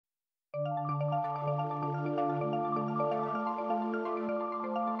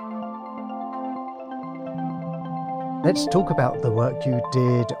Let's talk about the work you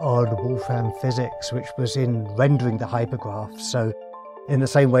did on Wolfram Physics, which was in rendering the hypergraph. So in the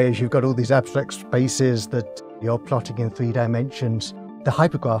same way as you've got all these abstract spaces that you're plotting in 3 dimensions, the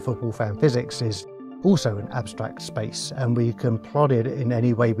hypergraph of Wolfram Physics is also an abstract space, and we can plot it in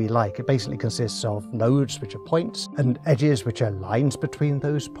any way we like. It basically consists of nodes, which are points, and edges, which are lines between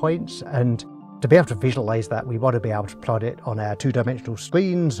those points. And to be able to visualize that, we want to be able to plot it on our 2-dimensional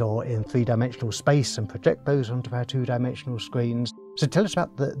screens or in 3-dimensional space and project those onto our 2-dimensional screens. So tell us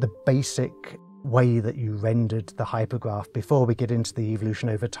about the basic way that you rendered the hypergraph before we get into the evolution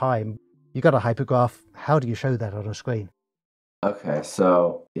over time. You got a hypergraph, how do you show that on a screen? Okay,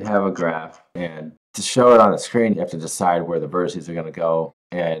 so you have a graph, and to show it on the screen, you have to decide where the vertices are going to go.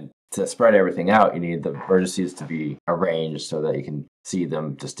 And to spread everything out, you need the vertices to be arranged so that you can see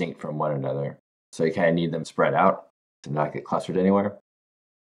them distinct from one another. So you kind of need them spread out to not get clustered anywhere.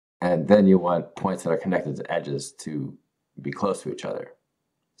 And then you want points that are connected to edges to be close to each other.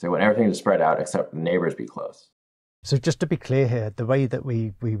 So you want everything to spread out except the neighbors be close. So just to be clear here, the way that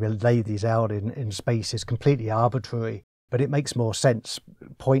we will lay these out in space is completely arbitrary, but it makes more sense.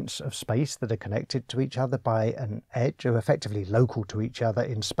 Points of space that are connected to each other by an edge are effectively local to each other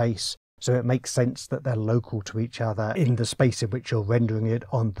in space. So it makes sense that they're local to each other in the space in which you're rendering it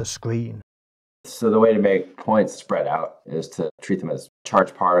on the screen. So the way to make points spread out is to treat them as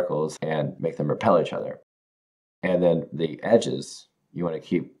charged particles and make them repel each other. And then the edges, you want to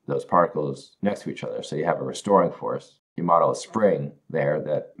keep those particles next to each other. So you have a restoring force. You model a spring there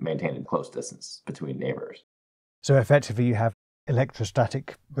that maintains a close distance between neighbors. So effectively you have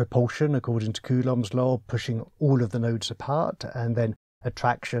electrostatic repulsion according to Coulomb's law, pushing all of the nodes apart, and then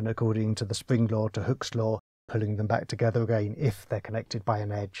attraction according to the spring law to Hooke's law, pulling them back together again if they're connected by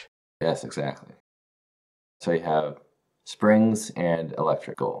an edge. Yes, exactly. So you have springs and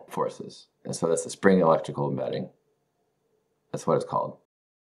electrical forces. And so that's the spring electrical embedding. That's what it's called.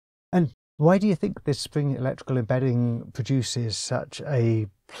 And why do you think this spring electrical embedding produces such a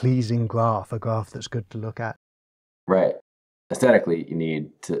pleasing graph, a graph that's good to look at? Right. Aesthetically, you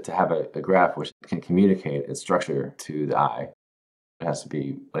need to have a graph which can communicate its structure to the eye. It has to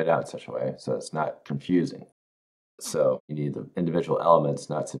be laid out in such a way so it's not confusing. So you need the individual elements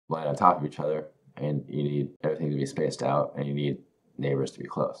not to line on top of each other, and you need everything to be spaced out, and you need neighbors to be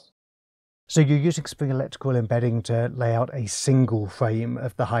close. So you're using spring electrical embedding to lay out a single frame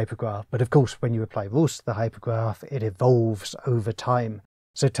of the hypergraph. But of course, when you apply rules to the hypergraph, it evolves over time.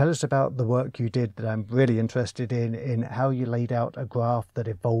 So tell us about the work you did that I'm really interested in how you laid out a graph that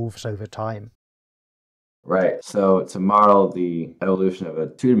evolves over time. Right. So to model the evolution of a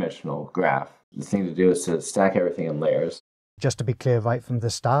 2-dimensional graph, the thing to do is to stack everything in layers. Just to be clear right from the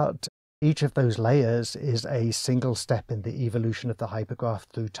start, each of those layers is a single step in the evolution of the hypergraph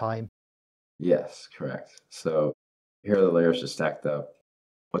through time. Yes, correct. So here are the layers just stacked up.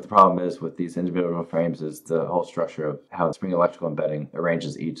 What the problem is with these individual frames is the whole structure of how the spring electrical embedding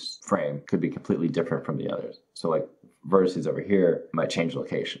arranges each frame could be completely different from the others. So like vertices over here might change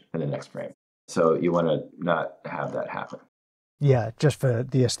location in the next frame. So you want to not have that happen. Yeah, just for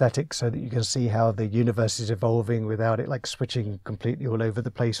the aesthetics so that you can see how the universe is evolving without it like switching completely all over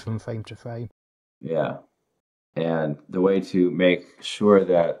the place from frame to frame. Yeah. And the way to make sure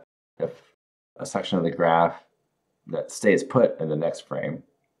that if a section of the graph that stays put in the next frame,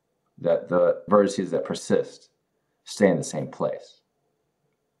 that the vertices that persist stay in the same place.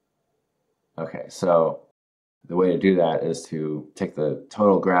 Okay, so the way to do that is to take the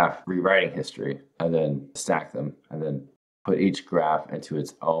total graph rewriting history and then stack them and then put each graph into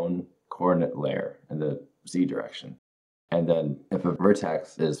its own coordinate layer in the z direction. And then if a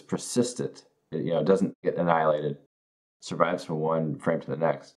vertex is persistent, it doesn't get annihilated, survives from one frame to the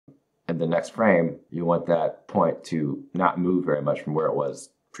next. In the next frame, you want that point to not move very much from where it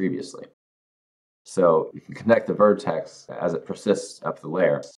was previously. So you can connect the vertex as it persists up the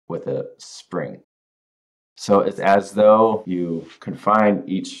layer with a spring. So it's as though you confine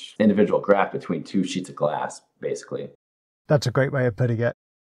each individual graph between 2 sheets of glass, basically. That's a great way of putting it.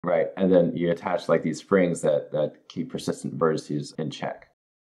 Right. And then you attach like these springs that keep persistent vertices in check.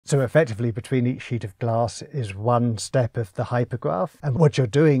 So effectively between each sheet of glass is one step of the hypergraph. And what you're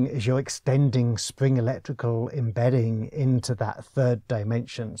doing is you're extending spring electrical embedding into that 3rd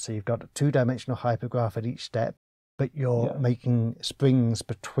dimension. So you've got a 2-dimensional hypergraph at each step, but you're making springs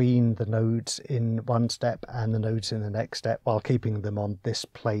between the nodes in one step and the nodes in the next step while keeping them on this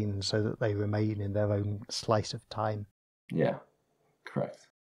plane so that they remain in their own slice of time. Yeah, correct.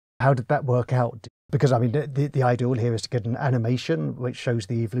 How did that work out? Because, I mean, the ideal here is to get an animation which shows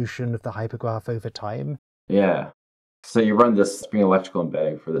the evolution of the hypergraph over time. Yeah. So you run this spring electrical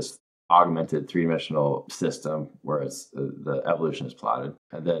embedding for this augmented three-dimensional system where the evolution is plotted.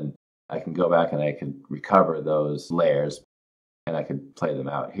 And then I can go back and I can recover those layers and I can play them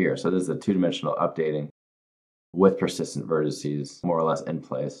out here. So this is a two-dimensional updating with persistent vertices more or less in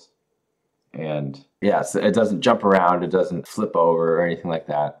place. And yeah, so it doesn't jump around, it doesn't flip over or anything like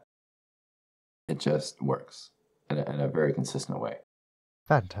that. It just works in a very consistent way.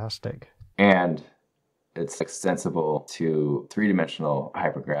 Fantastic. And it's extensible to three-dimensional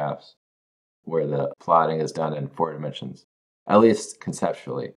hypergraphs where the plotting is done in 4 dimensions, at least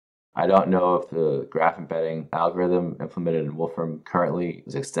conceptually. I don't know if the graph embedding algorithm implemented in Wolfram currently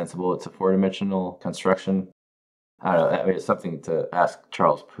is extensible to 4-dimensional construction. I don't know. I mean, it's something to ask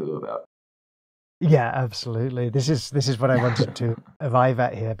Charles Poo about. Yeah, absolutely. This is what I wanted to arrive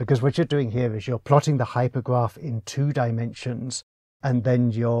at here, because what you're doing here is you're plotting the hypergraph in 2 dimensions, and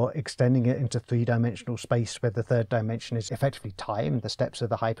then you're extending it into 3-dimensional space where the 3rd dimension is effectively time, the steps of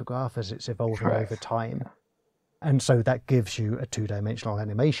the hypergraph as it's evolving over time. And so that gives you a 2-dimensional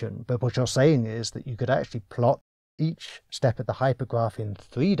animation. But what you're saying is that you could actually plot each step of the hypergraph in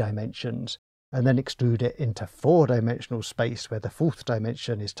 3 dimensions and then extrude it into 4-dimensional space where the 4th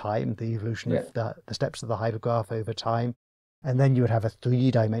dimension is time, the evolution of the steps of the hypergraph over time. And then you would have a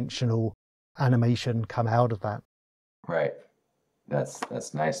 3-dimensional animation come out of that. Right.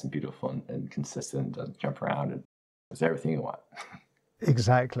 That's nice and beautiful and consistent, doesn't jump around, and it's everything you want.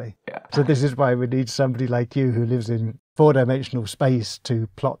 Exactly. Yeah. So this is why we need somebody like you who lives in 4-dimensional space to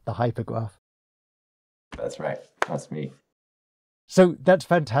plot the hypergraph. That's right. That's me. So that's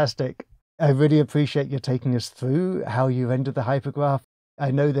fantastic. I really appreciate you taking us through how you render the hypergraph.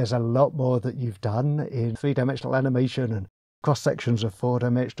 I know there's a lot more that you've done in 3-dimensional animation and cross-sections of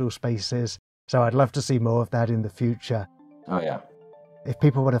 4-dimensional spaces. So I'd love to see more of that in the future. Oh, yeah. If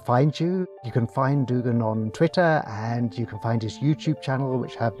people want to find you, you can find Dugan on Twitter, and you can find his YouTube channel,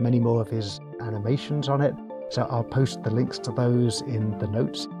 which have many more of his animations on it. So I'll post the links to those in the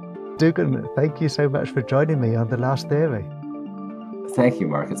notes. Dugan, thank you so much for joining me on The Last Theory. Thank you,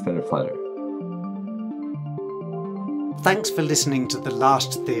 Mark. It's been a pleasure. Thanks for listening to The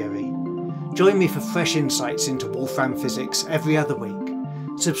Last Theory. Join me for fresh insights into Wolfram Physics every other week.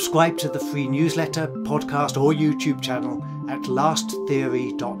 Subscribe to the free newsletter, podcast or YouTube channel at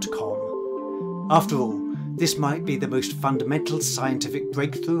lasttheory.com. After all, this might be the most fundamental scientific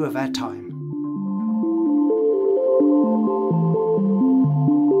breakthrough of our time.